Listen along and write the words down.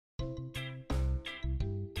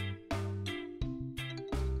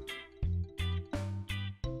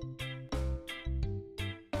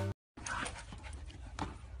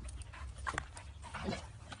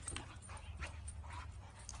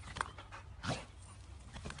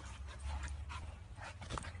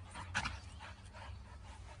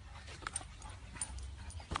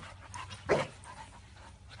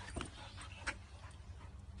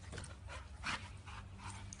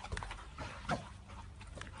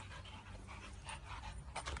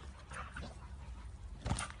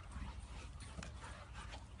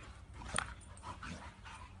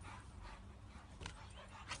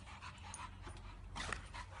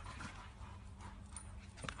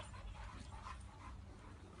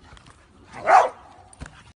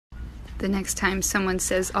The next time someone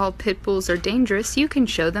says all pit bulls are dangerous, you can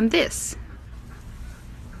show them this.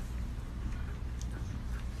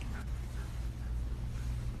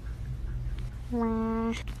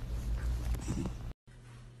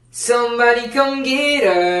 Somebody come get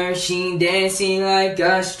her, she dancing like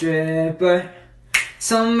a stripper.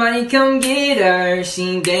 Somebody come get her,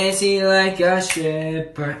 she dancing like a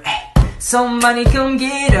stripper. Somebody come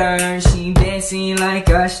get her, she dancing like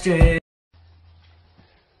a stripper.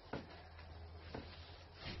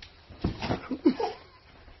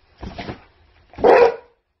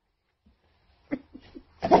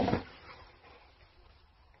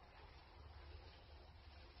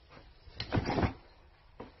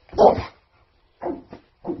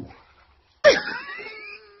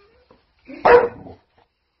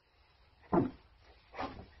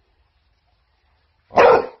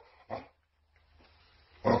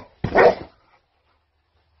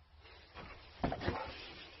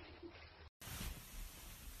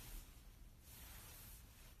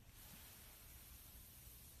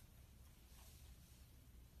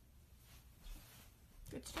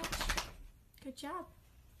 Good job. Good job.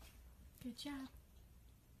 Good job.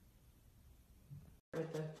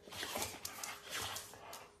 Right there.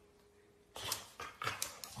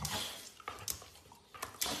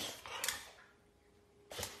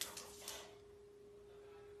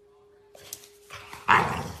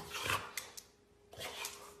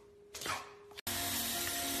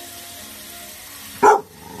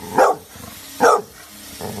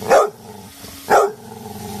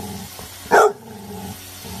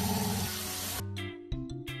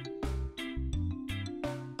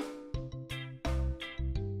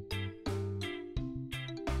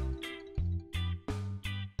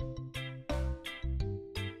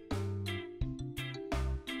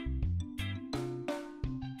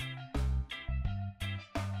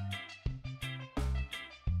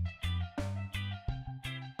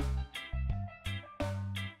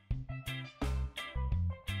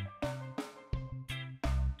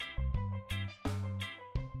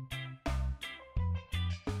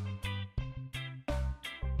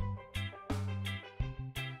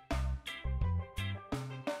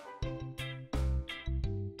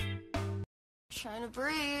 Trying to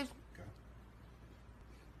breathe.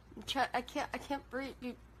 I can't breathe.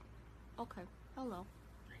 You. Okay. Hello.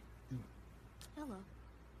 Hello.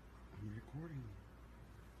 I'm recording.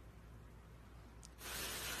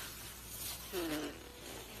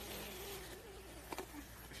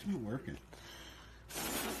 It's not working.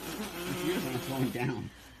 It's usually slowing down.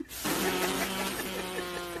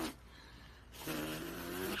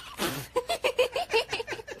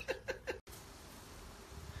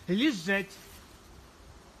 Лежать.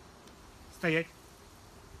 Стоять.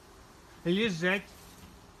 Лежать.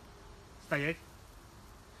 Стоять.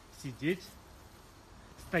 Сидеть.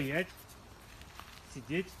 Стоять.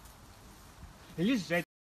 Сидеть. Лежать.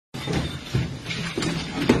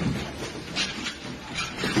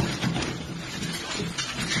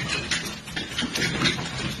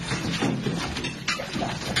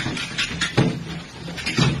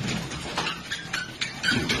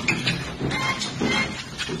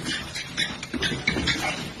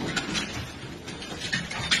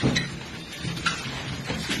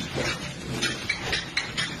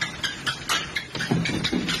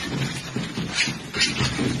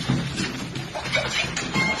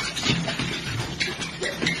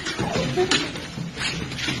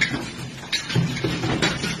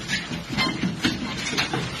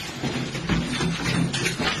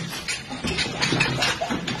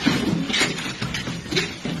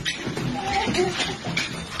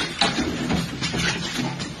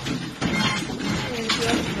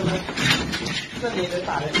这里的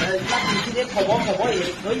打人，那你今天跑跑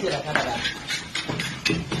也可以了，看到没？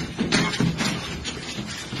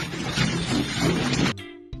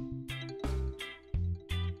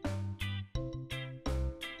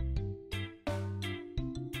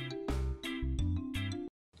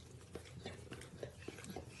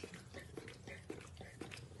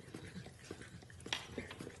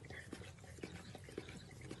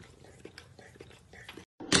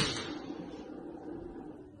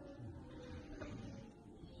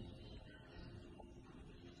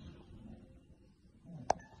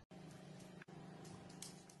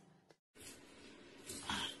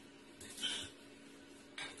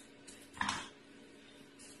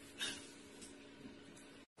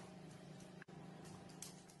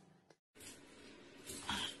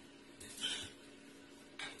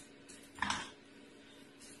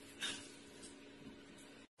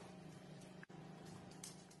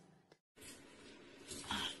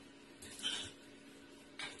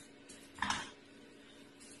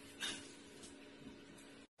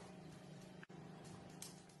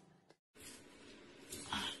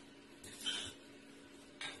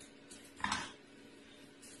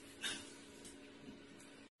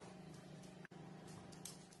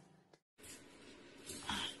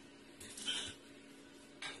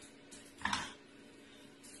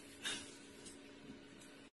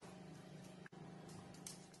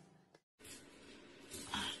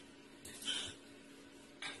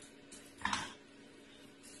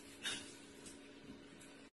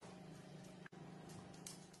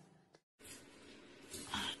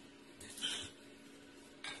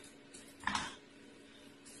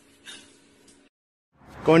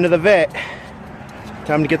 Going to the vet.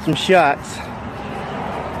 Time to get some shots.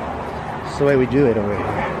 That's the way we do it over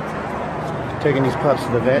here. Taking these pups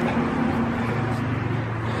to the vet.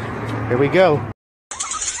 Here we go.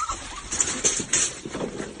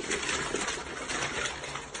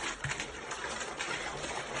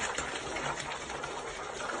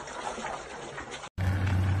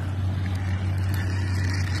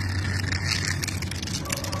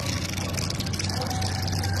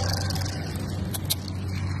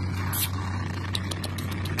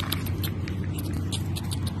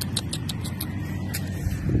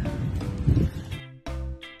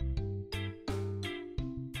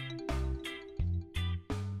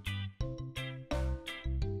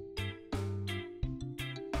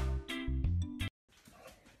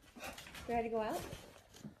 You ready to go out?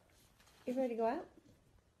 You ready to go out?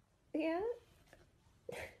 Yeah?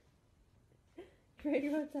 You ready to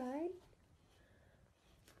go outside?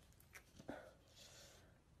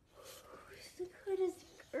 Who's the goodest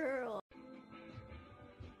girl?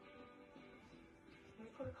 We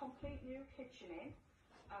put a complete new kitchen in.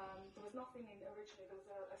 There was nothing in originally.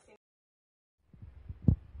 There was a single.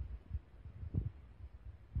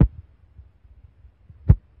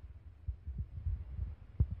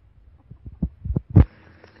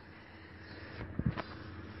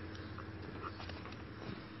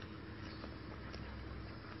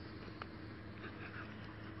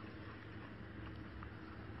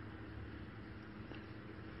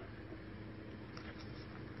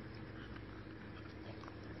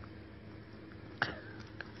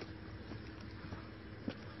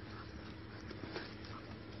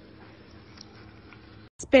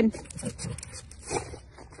 Spin.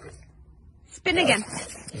 Spin again.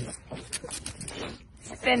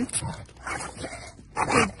 Spin.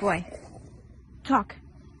 Good boy. Talk.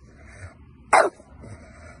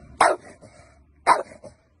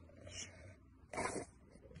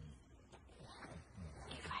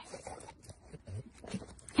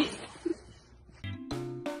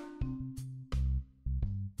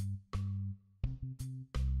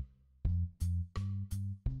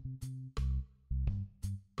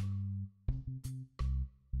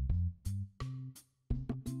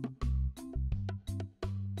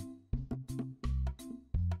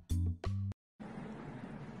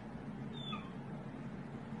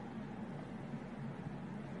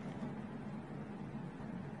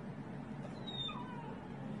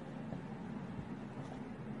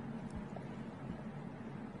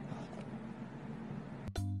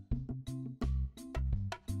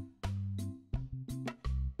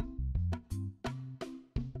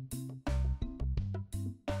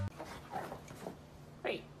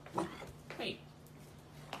 Wait. Wait.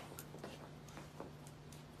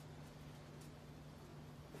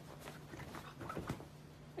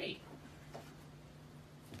 Wait.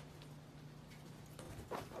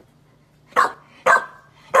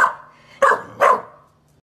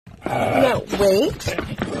 No, wait.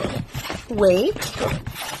 Wait.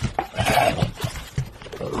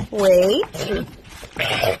 Wait.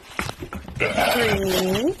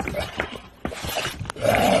 Breathe.